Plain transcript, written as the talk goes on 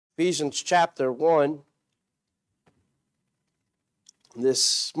Ephesians chapter 1.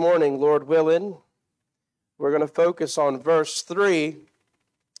 This morning, Lord willing, we're going to focus on verse 3.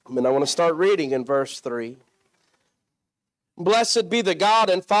 And I want to start reading in verse 3. Blessed be the God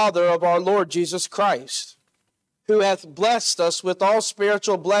and Father of our Lord Jesus Christ, who hath blessed us with all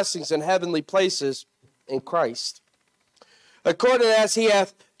spiritual blessings in heavenly places in Christ, according as he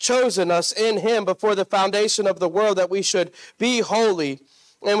hath chosen us in him before the foundation of the world, that we should be holy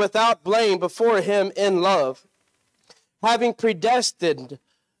and without blame before him in love, having predestinated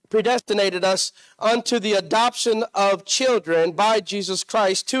us unto the adoption of children by Jesus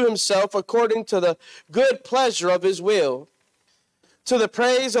Christ to himself, according to the good pleasure of his will, to the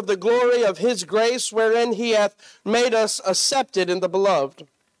praise of the glory of his grace, wherein he hath made us accepted in the beloved,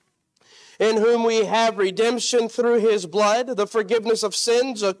 in whom we have redemption through his blood, the forgiveness of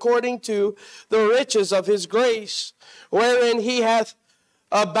sins, according to the riches of his grace, wherein he hath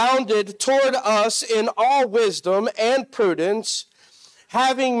abounded toward us in all wisdom and prudence,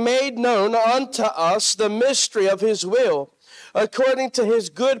 having made known unto us the mystery of his will, according to his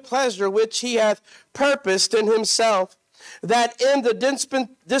good pleasure, which he hath purposed in himself, that in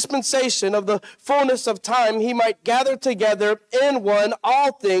the dispensation of the fullness of time he might gather together in one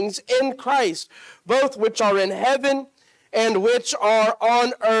all things in Christ, both which are in heaven and which are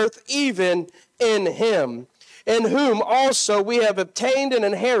on earth, even in him, in whom also we have obtained an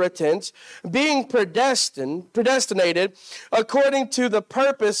inheritance, being predestinated according to the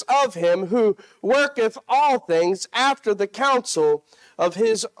purpose of him who worketh all things after the counsel of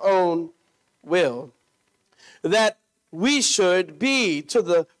his own will, that we should be to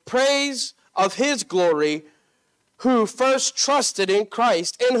the praise of his glory, who first trusted in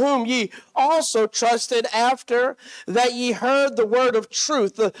Christ, in whom ye also trusted after that ye heard the word of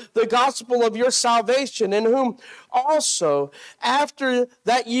truth, the gospel of your salvation, in whom also after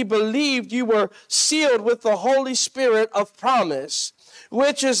that ye believed, you were sealed with the Holy Spirit of promise,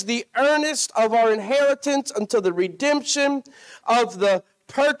 which is the earnest of our inheritance unto the redemption of the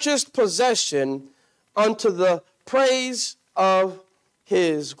purchased possession, unto the praise of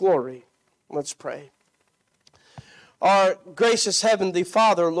his glory. Let's pray. Our gracious Heavenly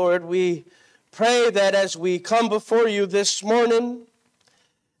Father, Lord, we pray that as we come before you this morning,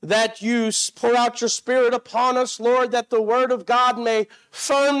 that you pour out your Spirit upon us, Lord, that the Word of God may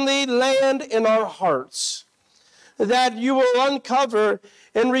firmly land in our hearts, that you will uncover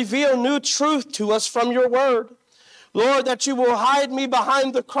and reveal new truth to us from your Word. Lord, that you will hide me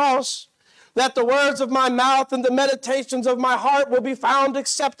behind the cross, that the words of my mouth and the meditations of my heart will be found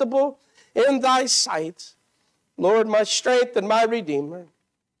acceptable in thy sight. Lord, my strength and my Redeemer.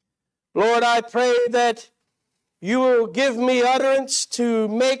 Lord, I pray that you will give me utterance to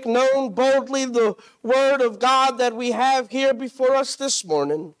make known boldly the word of God that we have here before us this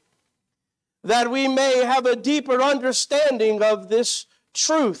morning, that we may have a deeper understanding of this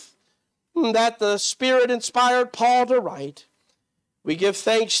truth that the Spirit inspired Paul to write. We give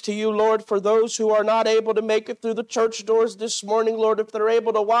thanks to you, Lord, for those who are not able to make it through the church doors this morning. Lord, if they're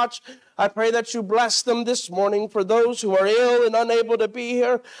able to watch, I pray that you bless them this morning. For those who are ill and unable to be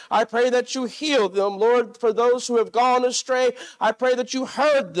here, I pray that you heal them. Lord, for those who have gone astray, I pray that you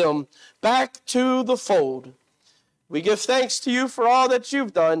herd them back to the fold. We give thanks to you for all that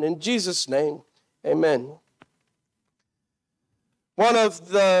you've done. In Jesus' name, amen. One of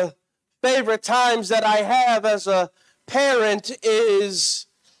the favorite times that I have as a parent is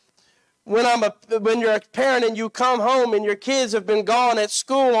when you're a parent and you come home and your kids have been gone at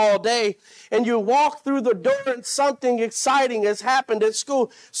school all day, and you walk through the door and something exciting has happened at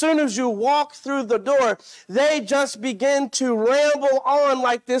school. As soon as you walk through the door, they just begin to ramble on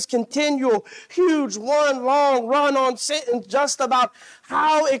like this continual, huge, one long run-on sentence just about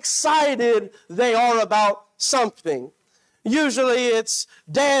how excited they are about something. Usually it's,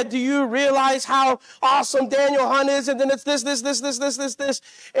 Dad, do you realize how awesome Daniel Hunt is? And then it's this.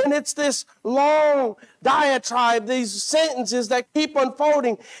 And it's this long diatribe, these sentences that keep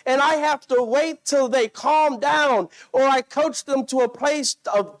unfolding. And I have to wait till they calm down, or I coach them to a place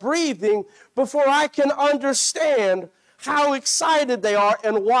of breathing before I can understand how excited they are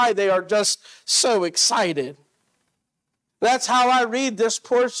and why they are just so excited. That's how I read this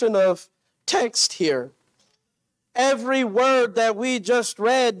portion of text here. Every word that we just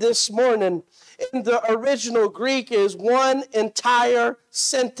read this morning in the original Greek is one entire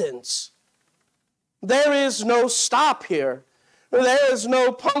sentence. There is no stop here. There is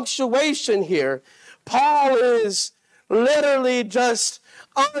no punctuation here. Paul is literally just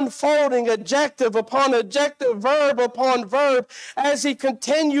unfolding adjective upon adjective, verb upon verb, as he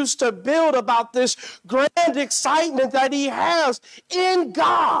continues to build about this grand excitement that he has in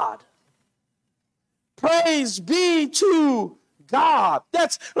God. Praise be to God.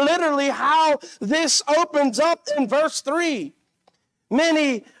 That's literally how this opens up in verse 3.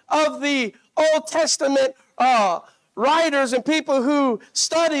 Many of the Old Testament writers and people who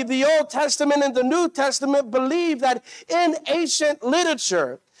study the Old Testament and the New Testament believe that in ancient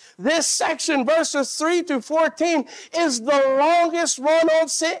literature, this section, verses 3 through 14, is the longest run-on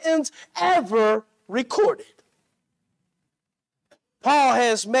sentence ever recorded. Paul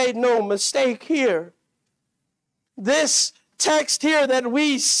has made no mistake here. This text here that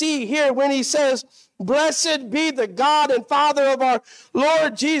we see here when he says, "Blessed be the God and Father of our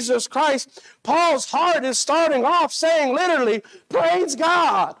Lord Jesus Christ," Paul's heart is starting off saying literally, praise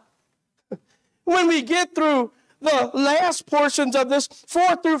God. When we get through the last portions of this,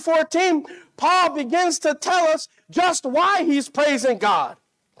 4 through 14, Paul begins to tell us just why he's praising God.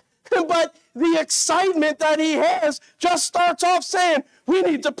 But the excitement that he has just starts off saying, we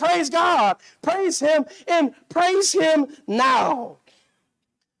need to praise God, praise him, and praise him now.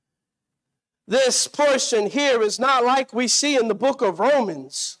 This portion here is not like we see in the book of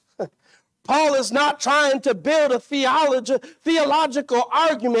Romans. Paul is not trying to build a theological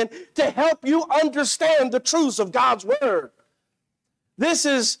argument to help you understand the truths of God's word. This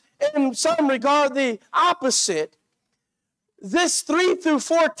is, in some regard, the opposite. This 3 through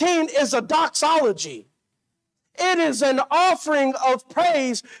 14 is a doxology. It is an offering of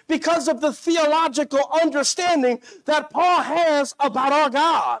praise because of the theological understanding that Paul has about our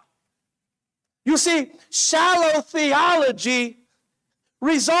God. You see, shallow theology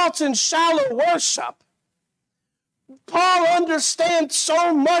results in shallow worship. Paul understands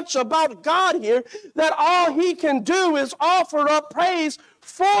so much about God here that all he can do is offer up praise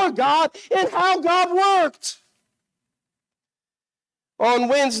for God and how God worked. On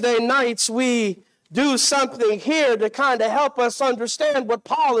Wednesday nights, we do something here to kind of help us understand what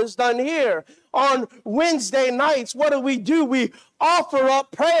Paul has done here. On Wednesday nights, what do? We offer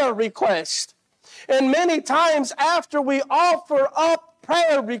up prayer requests. And many times after we offer up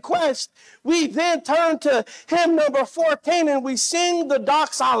prayer requests, we then turn to hymn number 14 and we sing the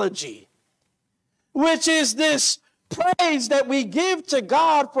doxology, which is this praise that we give to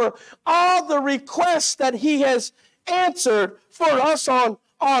God for all the requests that he has answered for us on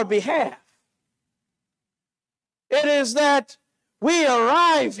our behalf. It is that we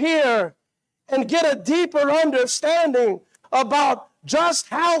arrive here and get a deeper understanding about just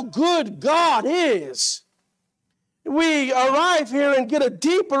how good God is. We arrive here and get a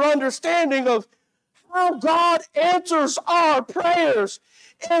deeper understanding of how God answers our prayers,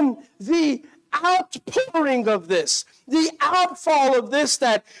 and the outpouring of this, the outfall of this,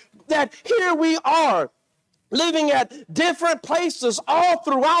 that here we are living at different places all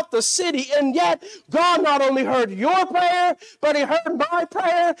throughout the city, and yet God not only heard your prayer, but he heard my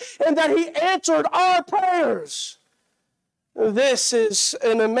prayer, and that he answered our prayers. This is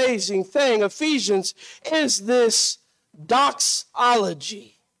an amazing thing. Ephesians is this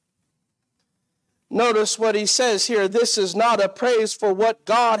doxology. Notice what he says here. This is not a praise for what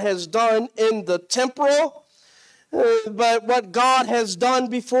God has done in the temporal, but what God has done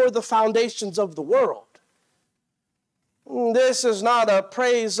before the foundations of the world. This is not a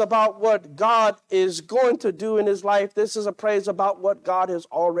praise about what God is going to do in his life. This is a praise about what God has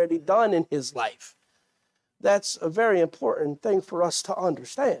already done in his life. That's a very important thing for us to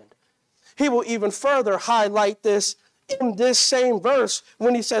understand. He will even further highlight this in this same verse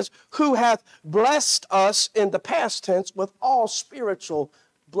when he says, who hath blessed us in the past tense with all spiritual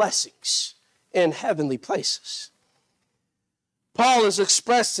blessings in heavenly places. Paul is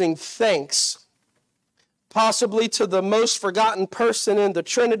expressing thanks, possibly to the most forgotten person in the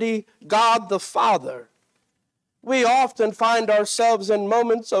Trinity, God the Father. We often find ourselves in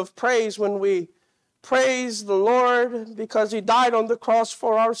moments of praise when we praise the Lord because he died on the cross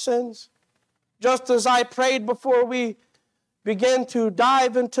for our sins. Just as I prayed before we began to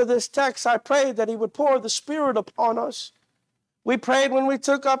dive into this text, I prayed that he would pour the Spirit upon us. We prayed when we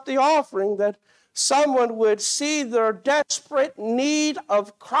took up the offering that someone would see their desperate need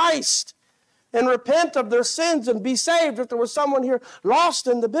of Christ and repent of their sins and be saved if there was someone here lost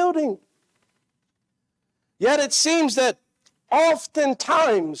in the building. Yet it seems that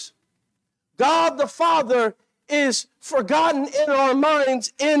oftentimes God the Father is forgotten in our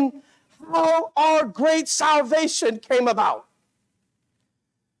minds in how our great salvation came about.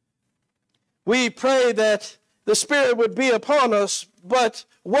 We pray that the Spirit would be upon us, but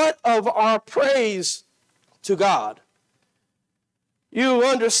what of our praise to God? You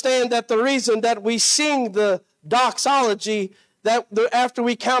understand that the reason that we sing the doxology, that after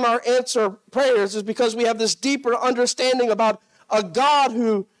we count our answer prayers, is because we have this deeper understanding about a God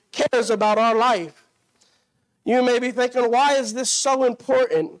who cares about our life. You may be thinking, why is this so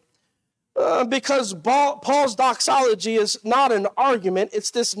important? Because Paul's doxology is not an argument.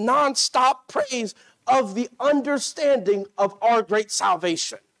 It's this nonstop praise of the understanding of our great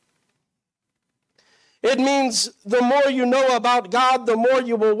salvation. It means the more you know about God, the more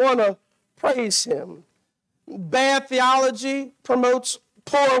you will want to praise him. Bad theology promotes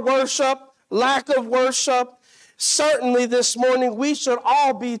poor worship, lack of worship. Certainly this morning we should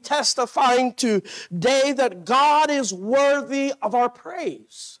all be testifying today that God is worthy of our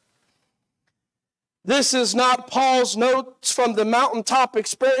praise. This is not Paul's notes from the mountaintop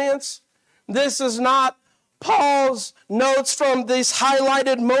experience. This is not Paul's notes from this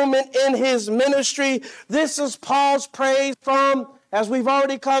highlighted moment in his ministry. This is Paul's praise from, as we've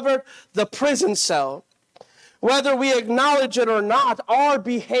already covered, the prison cell. Whether we acknowledge it or not, our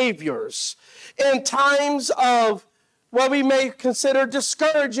behaviors in times of what we may consider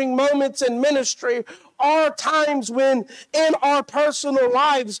discouraging moments in ministry are times when in our personal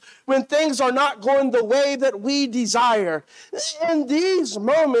lives, when things are not going the way that we desire. In these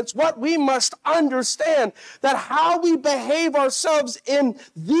moments, what we must understand that how we behave ourselves in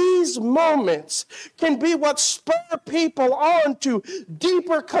these moments can be what spur people on to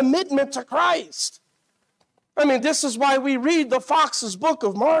deeper commitment to Christ. I mean, this is why we read the Fox's Book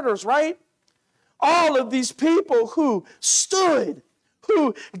of Martyrs, right? All of these people who stood,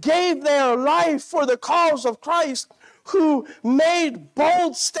 who gave their life for the cause of Christ, who made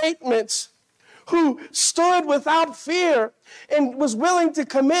bold statements, who stood without fear and was willing to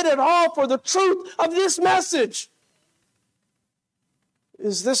commit it all for the truth of this message.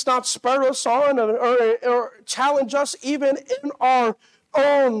 Is this not spur us on or challenge us even in our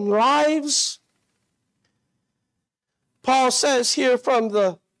own lives? Paul says here from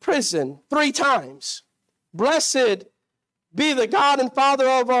the prison 3 times, blessed be the God and Father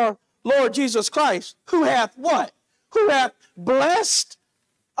of our Lord Jesus Christ, who hath what? Who hath blessed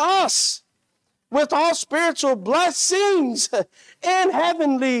us with all spiritual blessings in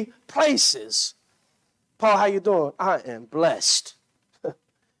heavenly places. Paul, how you doing? I am blessed.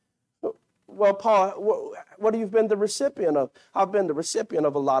 Well, Paul, what have you been the recipient of? I've been the recipient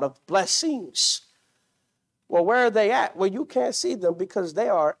of a lot of blessings. Well, where are they at? Well, you can't see them because they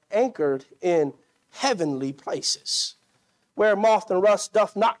are anchored in heavenly places, where moth and rust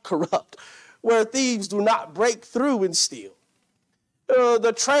doth not corrupt, where thieves do not break through and steal.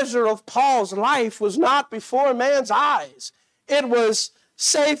 The treasure of Paul's life was not before man's eyes. It was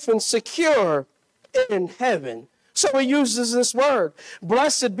safe and secure in heaven. So he uses this word,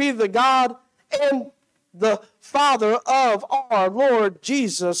 blessed be the God and the Father of our Lord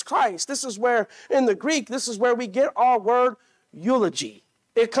Jesus Christ. This is where, in the Greek, this is where we get our word eulogy.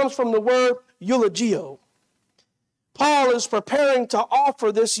 It comes from the word eulogio. Paul is preparing to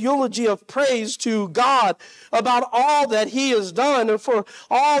offer this eulogy of praise to God about all that he has done and for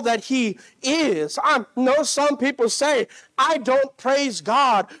all that he is. I know some people say, I don't praise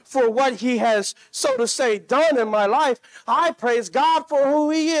God for what he has, so to say, done in my life. I praise God for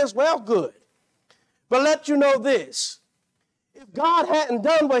who he is. Well, good. But let you know this, if God hadn't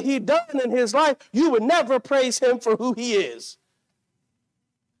done what he'd done in his life, you would never praise him for who he is.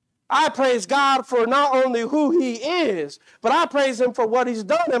 I praise God for not only who he is, but I praise him for what he's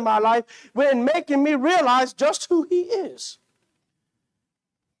done in my life when making me realize just who he is.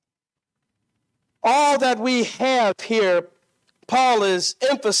 All that we have here, Paul is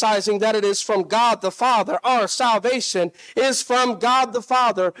emphasizing that it is from God the Father. Our salvation is from God the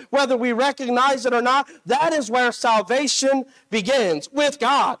Father. Whether we recognize it or not, that is where salvation begins, with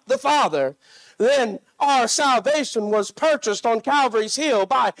God the Father. Then our salvation was purchased on Calvary's hill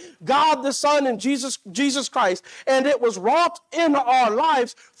by God the Son and Jesus Christ. And it was wrought in our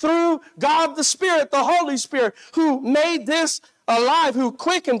lives through God the Spirit, the Holy Spirit, who made this alive, who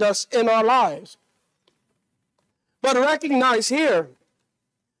quickened us in our lives. But recognize here,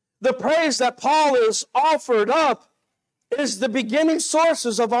 the praise that Paul is offered up is the beginning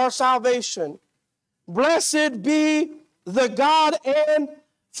sources of our salvation. Blessed be the God and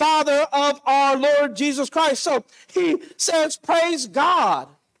Father of our Lord Jesus Christ. So he says, praise God.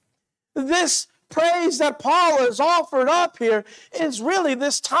 This praise that Paul has offered up here is really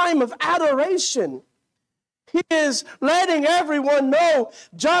this time of adoration. He is letting everyone know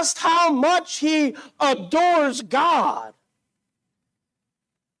just how much he adores God.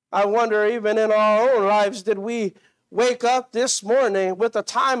 I wonder, even in our own lives, did we wake up this morning with a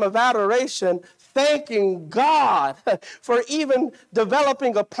time of adoration, thanking God for even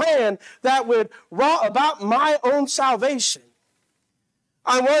developing a plan that would bring about my own salvation.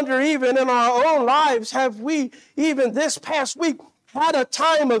 I wonder, even in our own lives, have we, even this past week, had a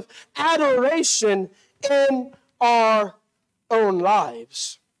time of adoration in our own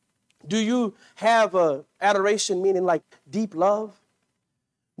lives? Do you have a adoration meaning like deep love?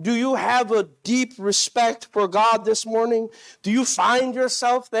 Do you have a deep respect for God this morning? Do you find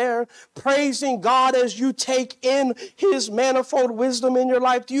yourself there praising God as you take in His manifold wisdom in your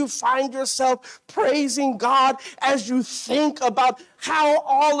life? Do you find yourself praising God as you think about how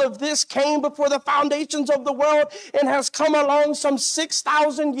all of this came before the foundations of the world and has come along some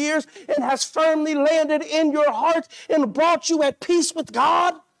 6,000 years and has firmly landed in your heart and brought you at peace with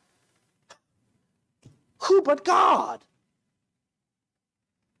God? Who but God?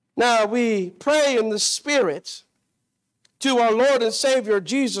 Now, we pray in the Spirit to our Lord and Savior,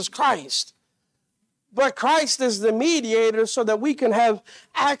 Jesus Christ. But Christ is the mediator so that we can have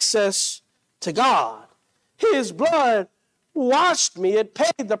access to God. His blood washed me. It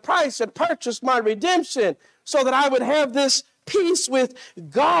paid the price. It purchased my redemption so that I would have this peace with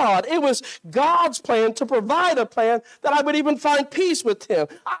God. It was God's plan to provide a plan that I would even find peace with Him.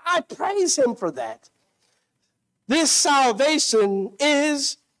 I praise Him for that. This salvation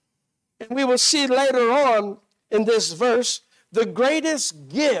is, and we will see later on in this verse, the greatest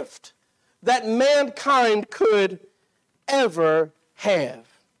gift that mankind could ever have.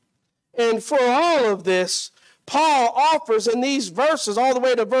 And for all of this, Paul offers in these verses, all the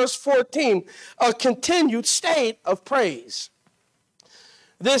way to verse 14, a continued state of praise.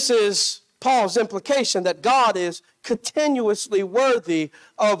 This is Paul's implication that God is continuously worthy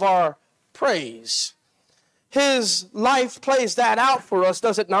of our praise. His life plays that out for us,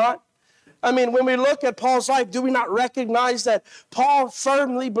 does it not? I mean, when we look at Paul's life, do we not recognize that Paul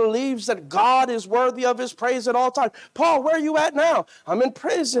firmly believes that God is worthy of his praise at all times? Paul, where are you at now? I'm in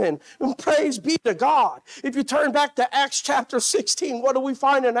prison. And praise be to God. If you turn back to Acts chapter 16, what do we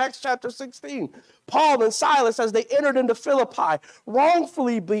find in Acts chapter 16? Paul and Silas, as they entered into Philippi,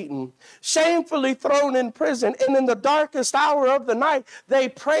 wrongfully beaten, shamefully thrown in prison, and in the darkest hour of the night, they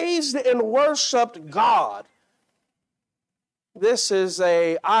praised and worshiped God. This is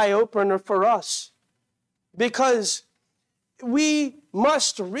an eye-opener for us because we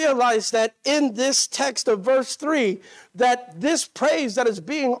must realize that in this text of verse 3, that this praise that is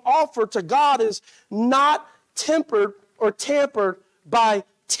being offered to God is not tempered or tampered by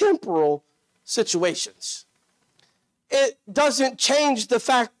temporal situations. It doesn't change the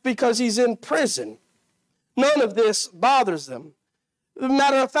fact because he's in prison. None of this bothers them. As a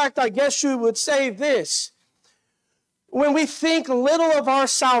matter of fact, I guess you would say this. When we think little of our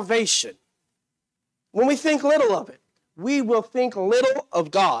salvation, when we think little of it, we will think little of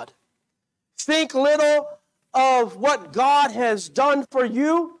God. Think little of what God has done for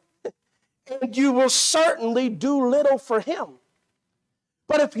you, and you will certainly do little for Him.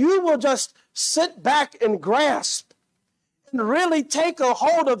 But if you will just sit back and grasp and really take a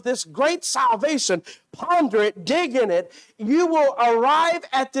hold of this great salvation, ponder it, dig in it, you will arrive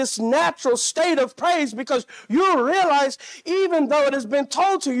at this natural state of praise because you realize, even though it has been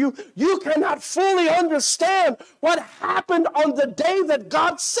told to you, you cannot fully understand what happened on the day that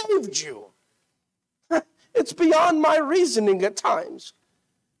God saved you. It's beyond my reasoning at times.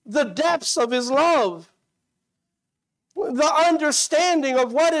 The depths of His love, the understanding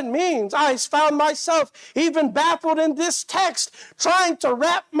of what it means. I found myself even baffled in this text, trying to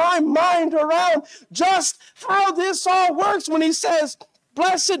wrap my mind around just how this all works when he says,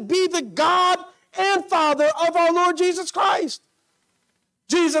 "Blessed be the God and Father of our Lord Jesus Christ."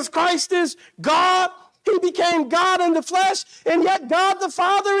 Jesus Christ is God. He became God in the flesh, and yet God the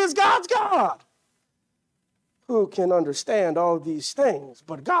Father is God's God. Who can understand all these things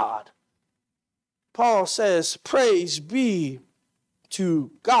but God? Paul says, praise be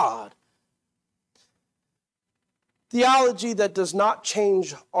to God. Theology that does not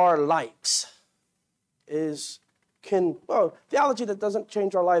change our lives theology that doesn't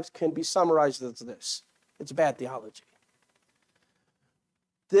change our lives can be summarized as this. It's bad theology.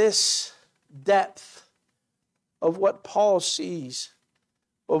 This depth of what Paul sees,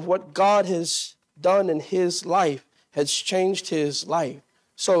 of what God has done in his life, has changed his life.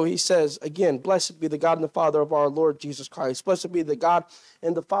 So he says, again, blessed be the God and the Father of our Lord Jesus Christ. Blessed be the God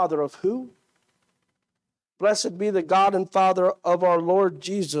and the Father of who? Blessed be the God and Father of our Lord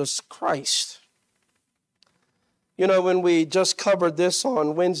Jesus Christ. You know, when we just covered this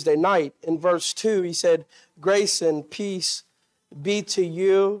on Wednesday night, in verse 2, he said, grace and peace be to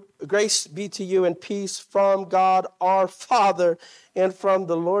you, grace be to you and peace from God our Father and from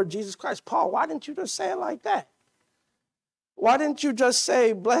the Lord Jesus Christ. Paul, why didn't you just say it like that? Why didn't you just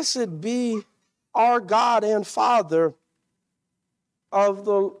say, blessed be our God and Father of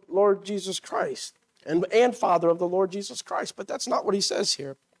the Lord Jesus Christ, and Father of the Lord Jesus Christ? But that's not what he says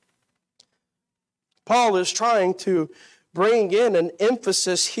here. Paul is trying to bring in an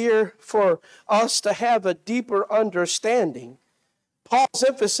emphasis here for us to have a deeper understanding. Paul's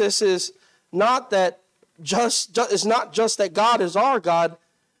emphasis is not just that God is our God,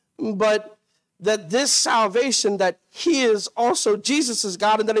 but that this salvation, that he is also Jesus'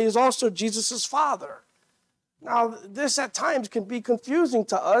 God and that he is also Jesus' Father. Now, this at times can be confusing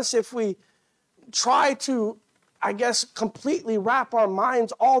to us if we try to, completely wrap our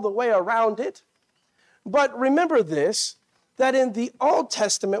minds all the way around it. But remember this, that in the Old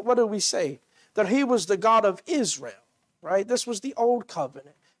Testament, what do we say? That he was the God of Israel, right? This was the Old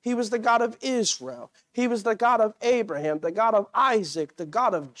Covenant. He was the God of Israel. He was the God of Abraham, the God of Isaac, the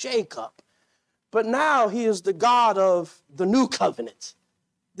God of Jacob. But now he is the God of the New Covenant.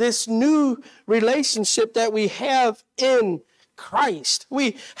 This new relationship that we have in Christ.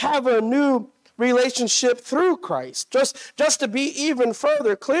 We have a new relationship through Christ. Just to be even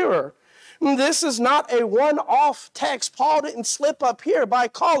further clearer, this is not a one-off text. Paul didn't slip up here by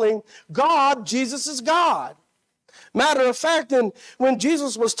calling God Jesus' God. Matter of fact, when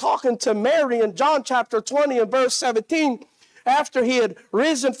Jesus was talking to Mary in John chapter 20 and verse 17, after he had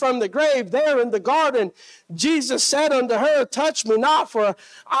risen from the grave there in the garden, Jesus said unto her, touch me not, for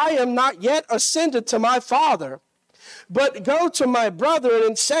I am not yet ascended to my Father. But go to my brethren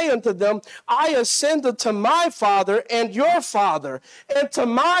and say unto them, I ascended to my Father and your Father, and to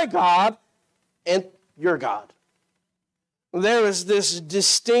my God and your God. There is this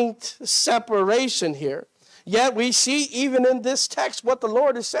distinct separation here. Yet we see even in this text what the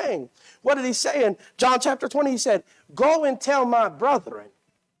Lord is saying. What did he say in John chapter 20? He said, go and tell my brethren.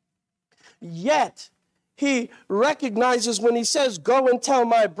 Yet he recognizes when he says, go and tell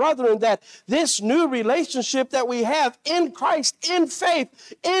my brethren, that this new relationship that we have in Christ, in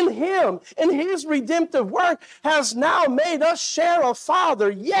faith, in him, in his redemptive work, has now made us share a Father.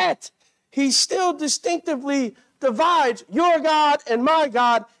 Yet he still distinctively divides your God and my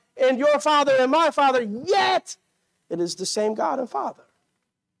God, and your Father and my Father, yet it is the same God and Father.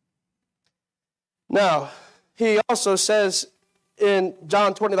 Now, he also says in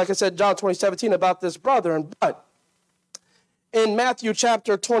John 20, like I said, John 20:17 about this brethren, but in Matthew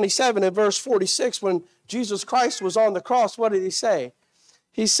chapter 27 and verse 46, when Jesus Christ was on the cross, what did he say?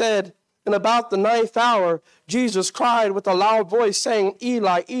 He said, in about the 9th hour, Jesus cried with a loud voice, saying,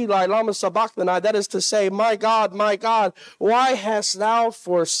 Eli, Eli, lama sabachthani, that is to say, my God, why hast thou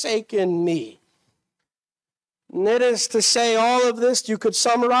forsaken me? And it is to say all of this, you could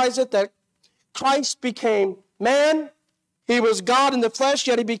summarize it, that Christ became man. He was God in the flesh,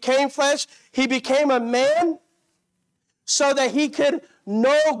 yet he became flesh. He became a man so that he could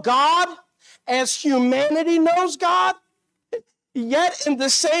know God as humanity knows God. Yet in the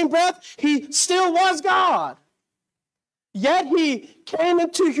same breath, he still was God. Yet he came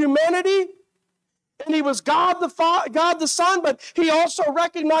into humanity, and he was God the Son, but he also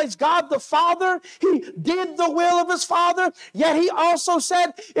recognized God the Father. He did the will of his Father. Yet he also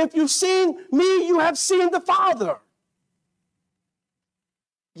said, if you've seen me, you have seen the Father.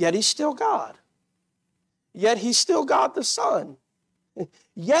 Yet he's still God. Yet he's still God the Son.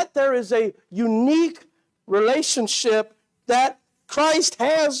 Yet there is a unique relationship that Christ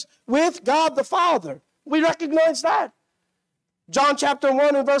has with God the Father. We recognize that. John chapter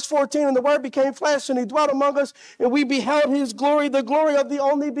 1 and verse 14, and the Word became flesh, and he dwelt among us, and we beheld his glory, the glory of the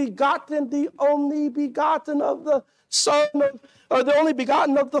only begotten of the Son, or the only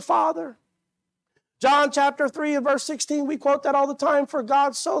begotten of the Father. John chapter 3 and verse 16, we quote that all the time. For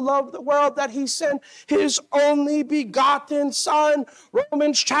God so loved the world that he sent his only begotten Son.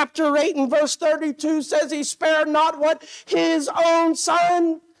 Romans chapter 8 and verse 32 says he spared not what? His own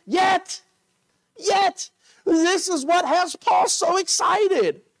Son. Yet, this is what has Paul so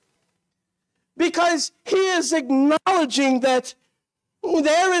excited. Because he is acknowledging that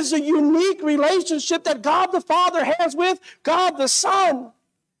there is a unique relationship that God the Father has with God the Son.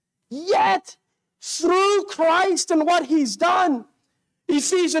 Yet, through Christ and what he's done,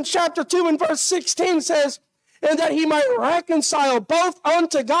 Ephesians chapter 2 and verse 16 says, and that he might reconcile both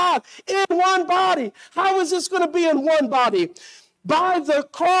unto God in one body. How is this going to be in one body? By the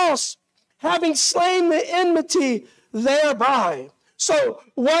cross, having slain the enmity thereby. So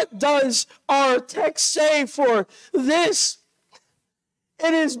what does our text say for this?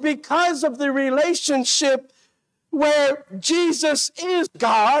 It is because of the relationship where Jesus is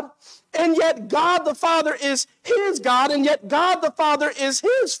God, and yet God the Father is his God, and yet God the Father is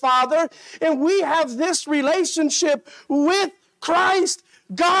his Father, and we have this relationship with Christ.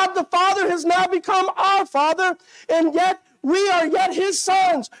 God the Father has now become our Father, and yet we are yet his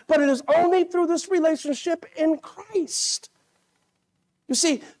sons, but it is only through this relationship in Christ. You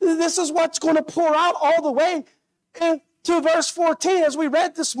see, this is what's going to pour out all the way to verse 14, as we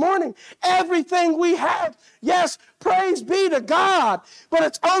read this morning. Everything we have, yes, praise be to God, but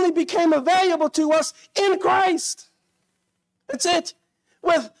it's only became available to us in Christ. That's it.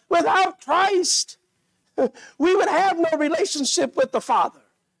 Without Christ, we would have no relationship with the Father.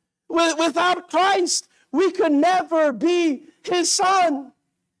 Without Christ, we could never be his son.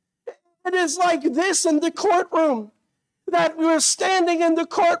 It is like this in the courtroom, that we're standing in the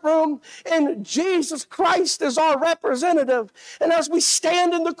courtroom and Jesus Christ is our representative. And as we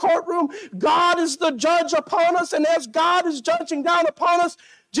stand in the courtroom, God is the judge upon us. And as God is judging down upon us,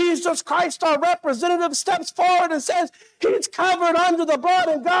 Jesus Christ, our representative, steps forward and says, he's covered under the blood.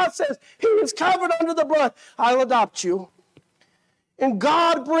 And God says, he is covered under the blood. I'll adopt you. And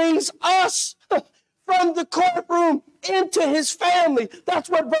God brings us from the courtroom into his family. That's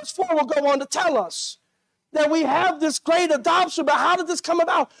what verse 4 will go on to tell us. That we have this great adoption. But how did this come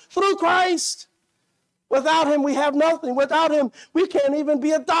about? Through Christ. Without him, we have nothing. Without him, we can't even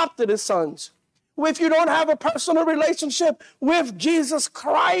be adopted as sons. If you don't have a personal relationship with Jesus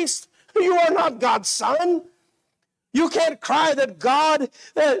Christ, you are not God's son. You can't cry that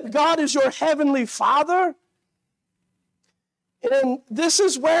God is your heavenly Father. And this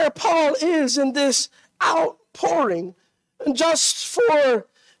is where Paul is in this outpouring. And just for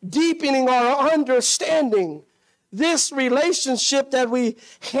deepening our understanding, this relationship that we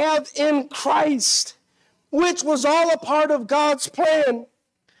have in Christ, which was all a part of God's plan.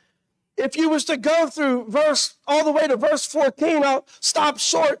 If you was to go through all the way to verse 14, I'll stop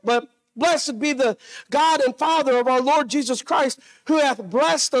short, but blessed be the God and Father of our Lord Jesus Christ, who hath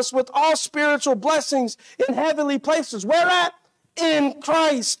blessed us with all spiritual blessings in heavenly places. Where at? In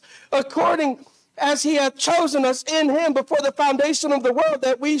Christ, according as he hath chosen us in him before the foundation of the world,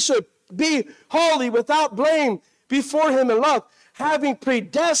 that we should be holy without blame before him in love, having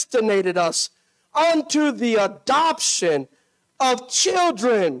predestinated us unto the adoption of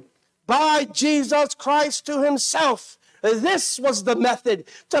children by Jesus Christ to himself. This was the method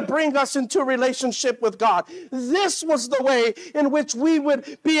to bring us into a relationship with God. This was the way in which we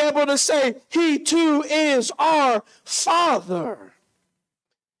would be able to say, he too is our Father.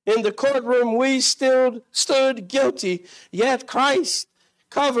 In the courtroom, we still stood guilty, yet Christ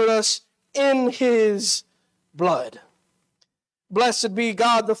covered us in his blood. Blessed be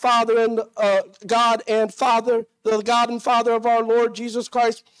God the Father and God and Father, the God and Father of our Lord Jesus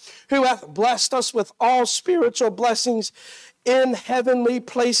Christ, who hath blessed us with all spiritual blessings in heavenly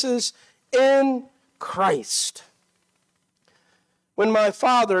places in Christ. When my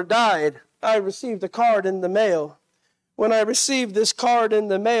father died, I received a card in the mail. When I received this card in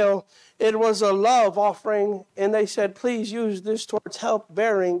the mail, it was a love offering, and they said, please use this towards help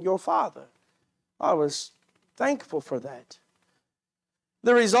burying your father. I was thankful for that.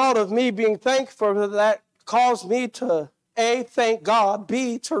 The result of me being thankful for that caused me to, A, thank God,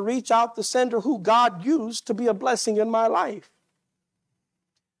 B, to reach out the sender who God used to be a blessing in my life.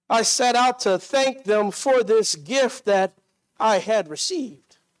 I set out to thank them for this gift that I had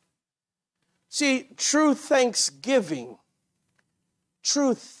received. See, true thanksgiving,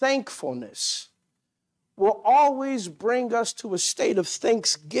 true thankfulness will always bring us to a state of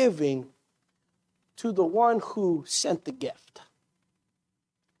thanksgiving to the one who sent the gift.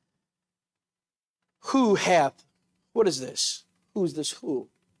 Who hath, what is this? Who is this who?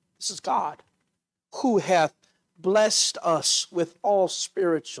 This is God, who hath blessed us with all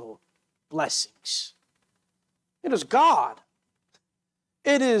spiritual blessings. It is God.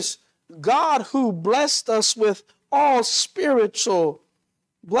 It is God who blessed us with all spiritual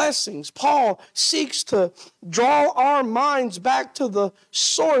blessings. Paul seeks to draw our minds back to the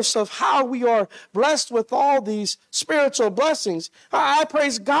source of how we are blessed with all these spiritual blessings. I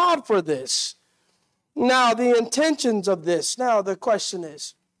praise God for this. Now, the intentions of this. Now, the question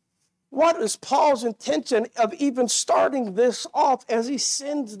is, what is Paul's intention of even starting this off as he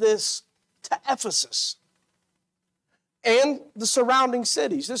sends this to Ephesus and the surrounding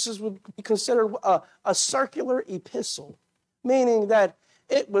cities? This would be considered a circular epistle, meaning that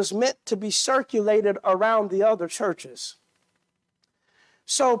it was meant to be circulated around the other churches.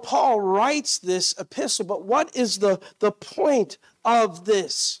 So Paul writes this epistle, but what is the point of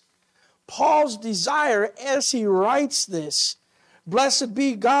this? Paul's desire as he writes this Blessed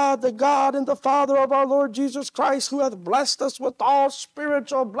be God, the God and the Father of our Lord Jesus Christ, who hath blessed us with all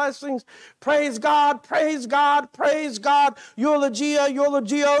spiritual blessings. Praise God, praise God, praise God. Eulogia,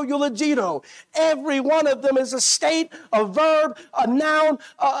 eulogio, eulogito. Every one of them is a state, a verb, a noun,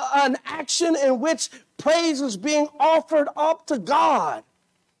 an action in which praise is being offered up to God.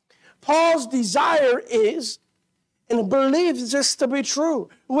 Paul's desire is, and believes this to be true,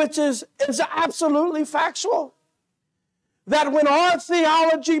 which is absolutely factual, that when our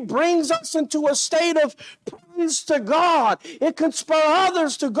theology brings us into a state of praise to God, it can spur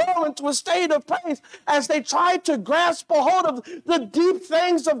others to go into a state of praise as they try to grasp a hold of the deep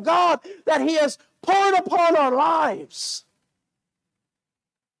things of God that he has poured upon our lives.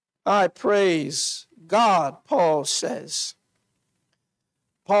 I praise God, Paul says.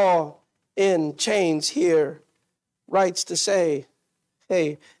 Paul in chains here writes to say,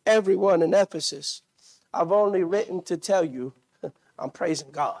 hey, everyone in Ephesus, I've only written to tell you I'm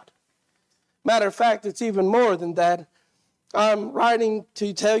praising God. Matter of fact, it's even more than that. I'm writing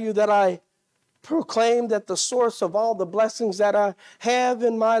to tell you that I proclaim that the source of all the blessings that I have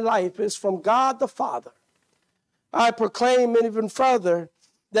in my life is from God the Father. I proclaim even further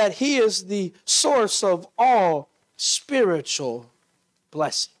that he is the source of all spiritual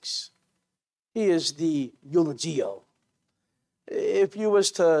blessings. He is the eulogio. If you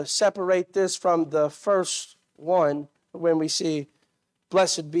was to separate this from the first one, when we see,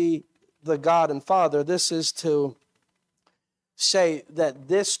 blessed be the God and Father, this is to say that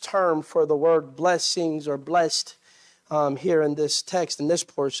this term for the word blessings or blessed here in this text, in this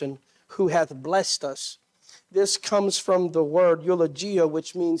portion, who hath blessed us, this comes from the word eulogio,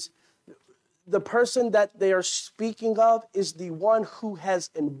 which means the person that they are speaking of is the one who has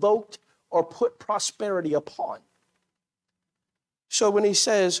invoked or put prosperity upon. So when he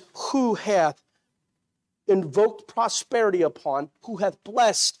says, who hath invoked prosperity upon, who hath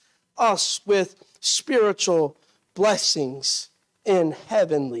blessed us with spiritual blessings in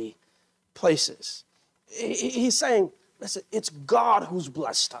heavenly places. He's saying, listen, it's God who's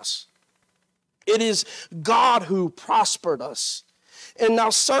blessed us. It is God who prospered us. And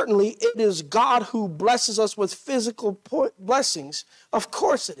now certainly it is God who blesses us with physical blessings. Of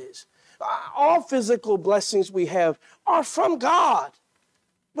course it is. All physical blessings we have are from God,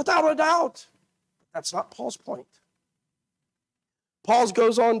 without a doubt. That's not Paul's point. Paul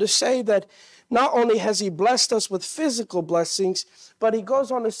goes on to say that not only has he blessed us with physical blessings, but he goes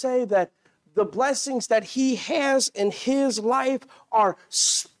on to say that the blessings that he has in his life are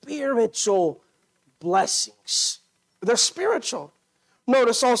spiritual blessings. They're spiritual.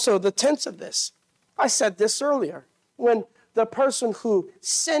 Notice also the tense of this. I said this earlier. When the person who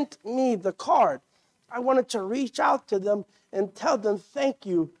sent me the card, I wanted to reach out to them and tell them thank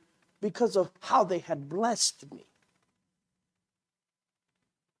you because of how they had blessed me.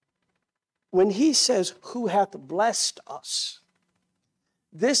 When he says, who hath blessed us,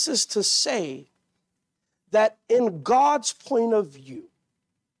 this is to say that in God's point of view,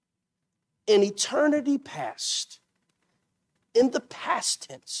 in eternity past, in the past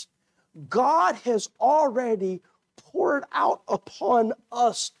tense, God has already poured out upon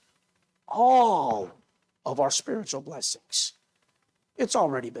us all of our spiritual blessings. It's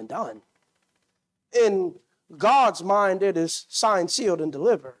already been done. In God's mind, it is signed, sealed, and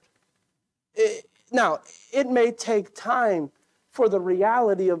delivered. Now, it may take time for the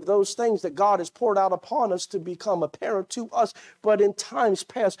reality of those things that God has poured out upon us to become apparent to us. But in times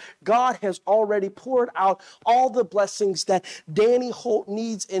past, God has already poured out all the blessings that Danny Holt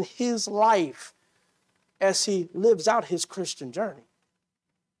needs in his life as he lives out his Christian journey.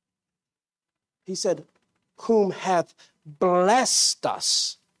 He said, whom hath blessed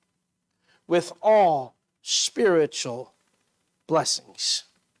us with all spiritual blessings.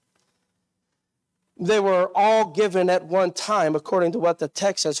 They were all given at one time, according to what the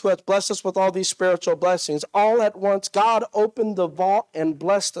text says, who hath blessed us with all these spiritual blessings. All at once, God opened the vault and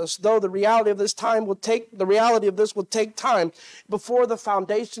blessed us. Though the reality of this will take time. Before the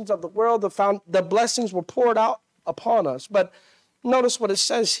foundations of the world, the blessings were poured out upon us. But notice what it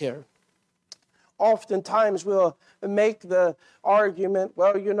says here. Oftentimes we'll make the argument,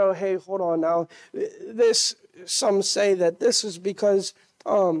 well, hey, hold on now. Some say that this is because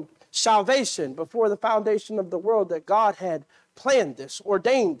salvation, before the foundation of the world, that God had planned this,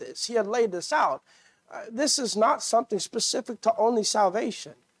 ordained this. He had laid this out. This is not something specific to only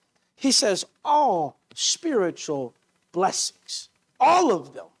salvation. He says all spiritual blessings, all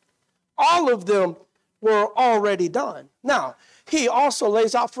of them were already done. Now, he also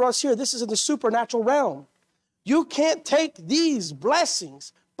lays out for us here, this is in the supernatural realm. You can't take these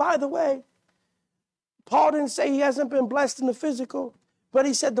blessings. By the way, Paul didn't say he hasn't been blessed in the physical, but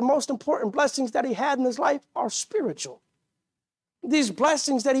he said the most important blessings that he had in his life are spiritual. These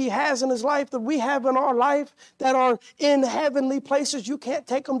blessings that he has in his life, that we have in our life, that are in heavenly places, you can't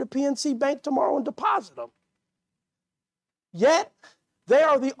take them to PNC Bank tomorrow and deposit them. Yet, they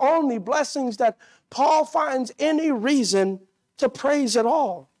are the only blessings that Paul finds any reason to praise at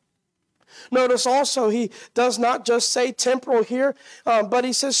all. Notice also he does not just say temporal here, but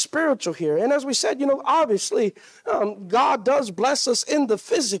he says spiritual here. And as we said, obviously God does bless us in the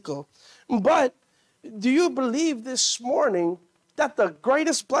physical. But do you believe this morning that the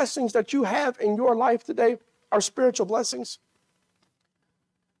greatest blessings that you have in your life today are spiritual blessings?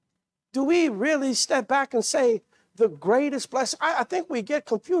 Do we really step back and say the greatest blessing? I think we get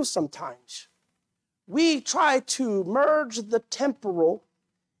confused sometimes. We try to merge the temporal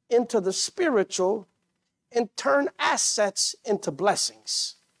into the spiritual and turn assets into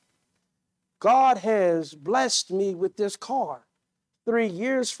blessings. God has blessed me with this car. 3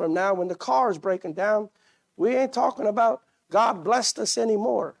 years from now, when the car is breaking down, we ain't talking about God blessed us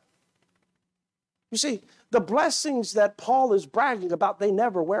anymore. You see, the blessings that Paul is bragging about, they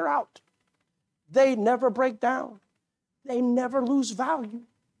never wear out. They never break down. They never lose value.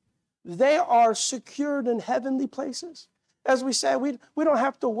 They are secured in heavenly places. As we said, we don't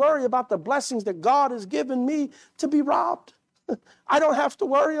have to worry about the blessings that God has given me to be robbed. I don't have to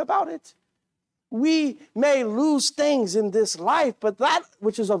worry about it. We may lose things in this life, but that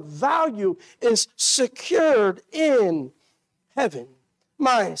which is of value is secured in heaven.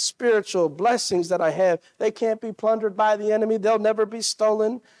 My spiritual blessings that I have, they can't be plundered by the enemy. They'll never be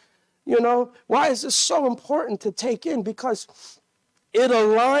stolen. Why is this so important to take in? Because it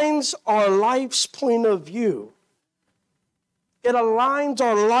aligns our life's point of view. It aligns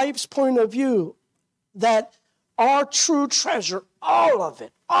our life's point of view that our true treasure, all of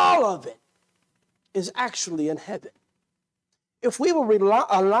it, is actually in heaven. If we will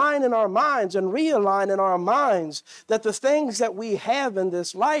align in our minds and realign in our minds that the things that we have in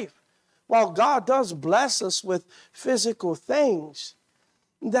this life, while God does bless us with physical things,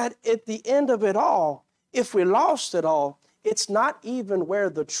 that at the end of it all, if we lost it all, it's not even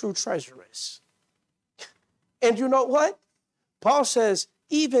where the true treasure is. And you know what? Paul says,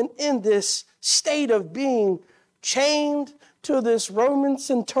 even in this state of being chained to this Roman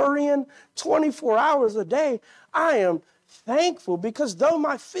centurion 24 hours a day, I am thankful because though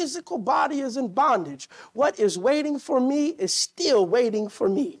my physical body is in bondage, what is waiting for me is still waiting for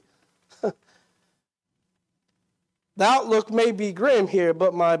me. The outlook may be grim here,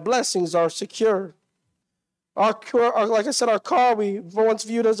 but my blessings are secure. Like I said, our car we once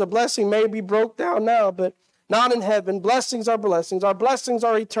viewed as a blessing may be broke down now, but not in heaven. Blessings are blessings. Our blessings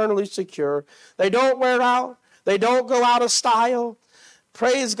are eternally secure. They don't wear out. They don't go out of style.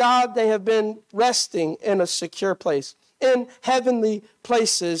 Praise God, they have been resting in a secure place, in heavenly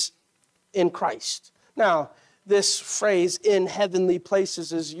places in Christ. Now, this phrase, in heavenly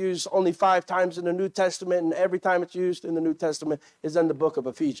places, is used only 5 times in the New Testament, and every time it's used in the New Testament is in the book of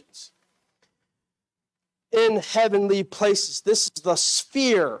Ephesians. In heavenly places. This is the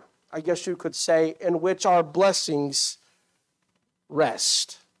sphere, I guess you could say, in which our blessings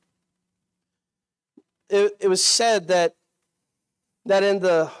rest. It was said that in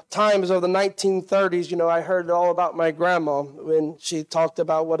the times of the 1930s, I heard all about my grandma when she talked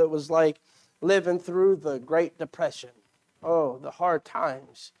about what it was like living through the Great Depression. Oh, the hard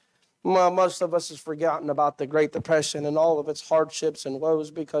times. Well, most of us have forgotten about the Great Depression and all of its hardships and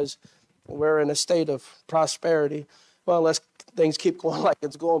woes because we're in a state of prosperity. Well, unless things keep going like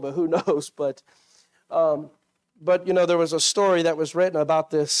it's going, but who knows? But there was a story that was written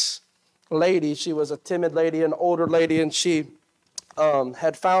about this lady. She was a timid lady, an older lady, and she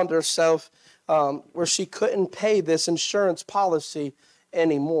had found herself where she couldn't pay this insurance policy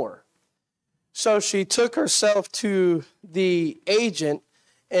anymore. So she took herself to the agent,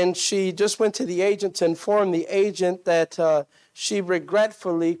 and she just went to the agent to inform the agent that she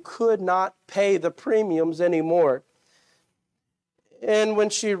regretfully could not pay the premiums anymore. And when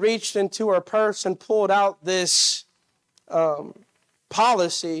she reached into her purse and pulled out this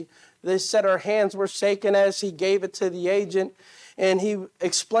policy, they said her hands were shaking as he gave it to the agent. And he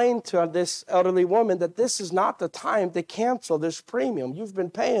explained to this elderly woman that this is not the time to cancel this premium. You've been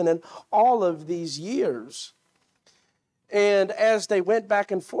paying in all of these years. And as they went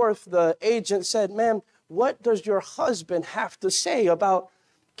back and forth, the agent said, "Ma'am, what does your husband have to say about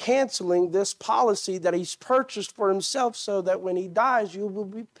canceling this policy that he's purchased for himself so that when he dies, you will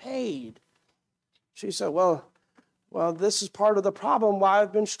be paid?" She said, well, this is part of the problem why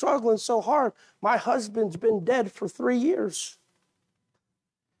I've been struggling so hard. My husband's been dead for 3 years.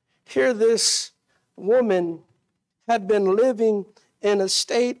 Here this woman had been living in a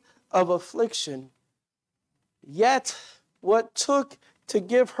state of affliction. Yet what took to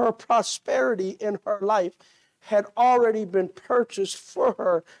give her prosperity in her life had already been purchased for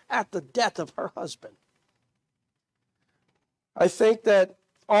her at the death of her husband. I think that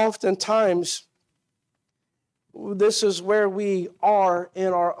oftentimes this is where we are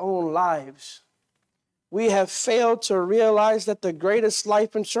in our own lives. We have failed to realize that the greatest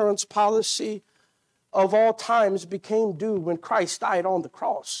life insurance policy of all times became due when Christ died on the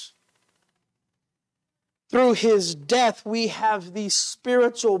cross. Through his death, we have these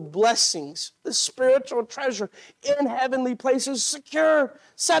spiritual blessings, the spiritual treasure in heavenly places secure,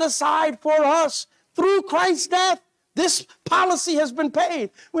 set aside for us through Christ's death. This policy has been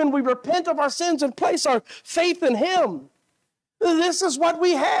paid when we repent of our sins and place our faith in him. This is what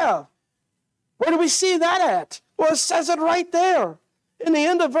we have. Where do we see that at? Well, it says it right there in the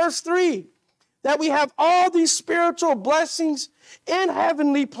end of verse 3, that we have all these spiritual blessings in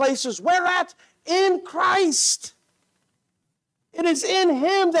heavenly places. Where at? In Christ. It is in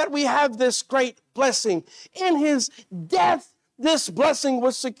him that we have this great blessing. In his death, this blessing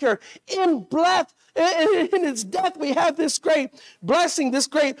was secure. In his death, we have this great blessing, this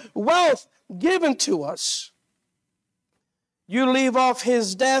great wealth given to us. You leave off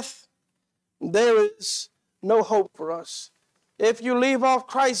his death, there is no hope for us. If you leave off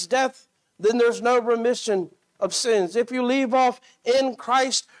Christ's death, then there's no remission of sins. If you leave off in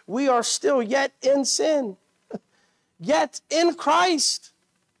Christ, we are still yet in sin. Yet in Christ.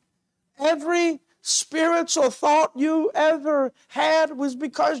 Every spiritual thought you ever had was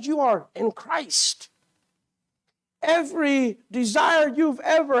because you are in Christ. Every desire you've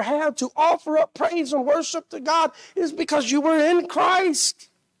ever had to offer up praise and worship to God is because you were in Christ.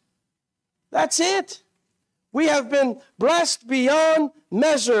 That's it. We have been blessed beyond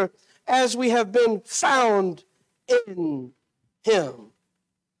measure as we have been found in him.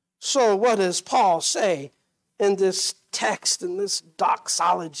 So what does Paul say in this text, in this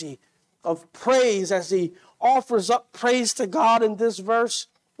doxology of praise, as he offers up praise to God in this verse,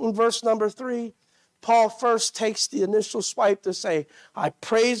 in verse number 3? Paul first takes the initial swipe to say, I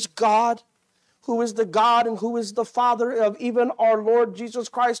praise God, who is the God and who is the Father of even our Lord Jesus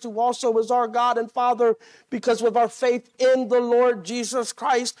Christ, who also is our God and Father, because of our faith in the Lord Jesus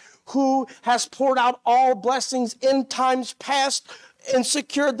Christ, who has poured out all blessings in times past and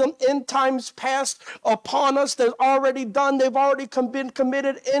secured them in times past upon us. They're already done. They've already been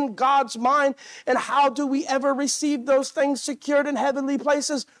committed in God's mind. And how do we ever receive those things secured in heavenly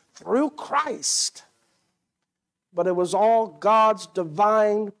places? Through Christ. But it was all God's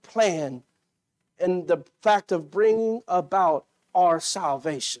divine plan in the fact of bringing about our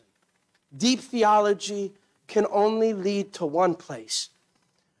salvation. Deep theology can only lead to one place: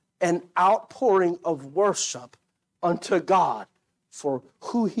 an outpouring of worship unto God for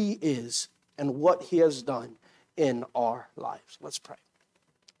who he is and what he has done in our lives. Let's pray.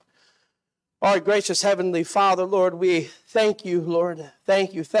 Our gracious Heavenly Father, Lord, we thank you, Lord.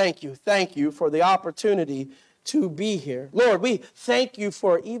 Thank you for the opportunity to be here. Lord, we thank you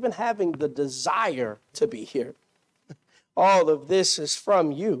for even having the desire to be here. All of this is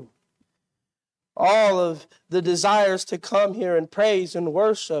from you. All of the desires to come here and praise and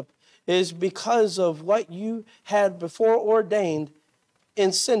worship is because of what you had before ordained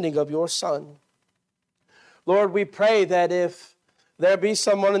in sending of your Son. Lord, we pray that if there be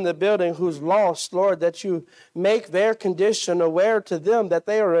someone in the building who's lost, Lord, that you make their condition aware to them that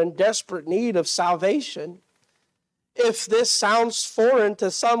they are in desperate need of salvation. If this sounds foreign to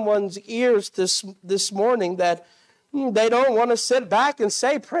someone's ears this morning, that they don't want to sit back and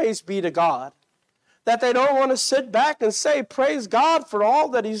say, praise be to God. That they don't want to sit back and say, praise God for all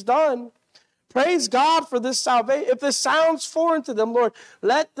that he's done. Praise God for this salvation. If this sounds foreign to them, Lord,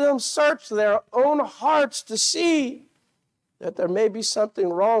 let them search their own hearts to see that there may be something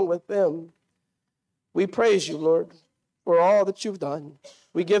wrong with them. We praise you, Lord, for all that you've done.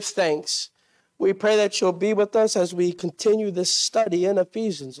 We give thanks. We pray that you'll be with us as we continue this study in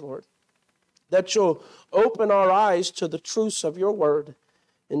Ephesians, Lord. That you'll open our eyes to the truths of your word.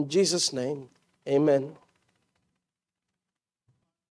 In Jesus' name, amen.